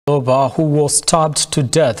Maloba, who was stabbed to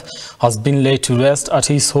death, has been laid to rest at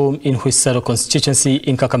his home in Khwisero constituency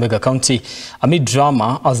in Kakamega County amid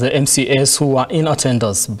drama as the MCAs who were in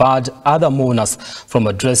attendance barred other mourners from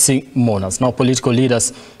addressing mourners. Now, political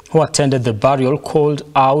leaders who attended the burial called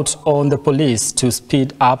out on the police to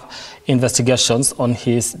speed up investigations on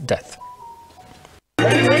his death.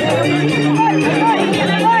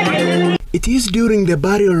 It is during the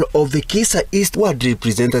burial of the Kisa East Ward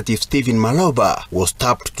representative Stephen Maloba was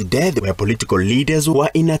stabbed to death where political leaders were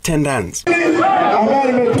in attendance.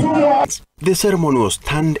 The ceremony was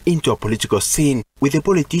turned into a political scene with the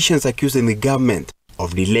politicians accusing the government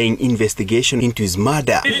of delaying investigation into his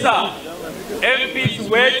murder. MPs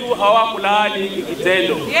wetu hawakulali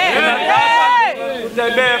kitendo.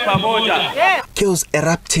 Chaos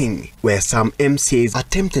erupting where some MCAs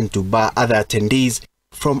attempting to bar other attendees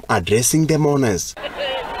from addressing the mourners.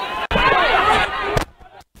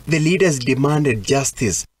 The leaders demanded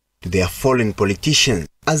justice to their fallen politicians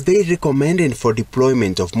as they recommended for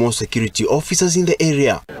deployment of more security officers in the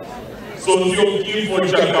area. So sio kifo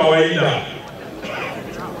cha kawaida.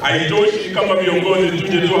 Haitoshi kama viongozi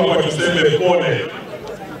tuje tu hapa tuseme pole.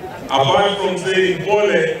 Apart from saying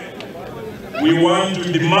pole, we want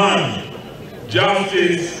to demand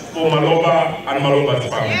justice for Maloba and Maloba's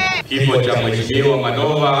family. Kifo cha mheshimiwa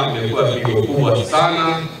Maloba imekuwa pigo kubwa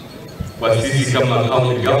sana kwa sisi kama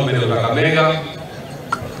county government of Kakamega,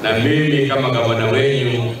 na mimi kama gavana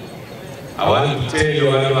wenu. I want to tell you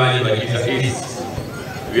what Kisa East,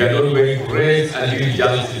 we are not going to rest until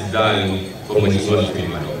justice is done for mheshimiwa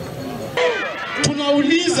Maloba.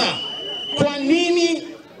 Tunauliza kwa nini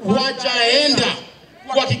wajaenda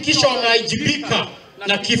kuhakikisha wanaajibika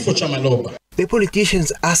na kifo cha Maloba. The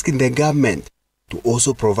politicians asking the government to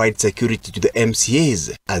also provide security to the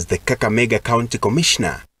MCAs as the Kakamega County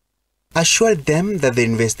Commissioner assured them that the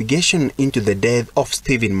investigation into the death of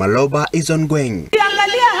Stephen Maloba is ongoing.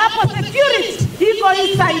 Angalia hapo security iko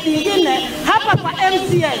inside nyingine hapa kwa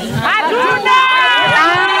MCAs. Hatuna.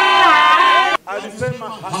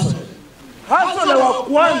 Alisema hasa wa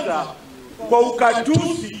kwanza kwa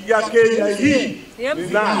ukatusi ya Kenya hii ni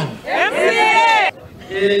nani? MCA.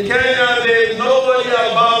 In Kenya, there is nobody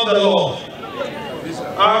above the law.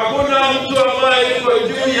 Hakuna mtu ambaye yuko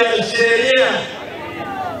juu ya sheria.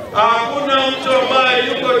 Hakuna mtu ambaye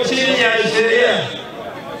yuko chini ya sheria.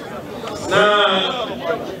 Na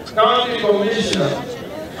County Commissioner,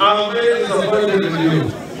 I'm very disappointed with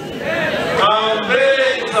you. I'm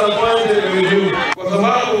very disappointed with you. Kwa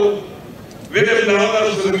sababu vile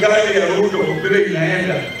mnaona serikali ya Ruto vile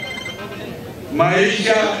inaenda,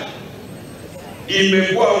 maisha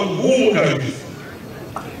imekuwa ngumu kabisa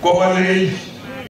kwa wananchi.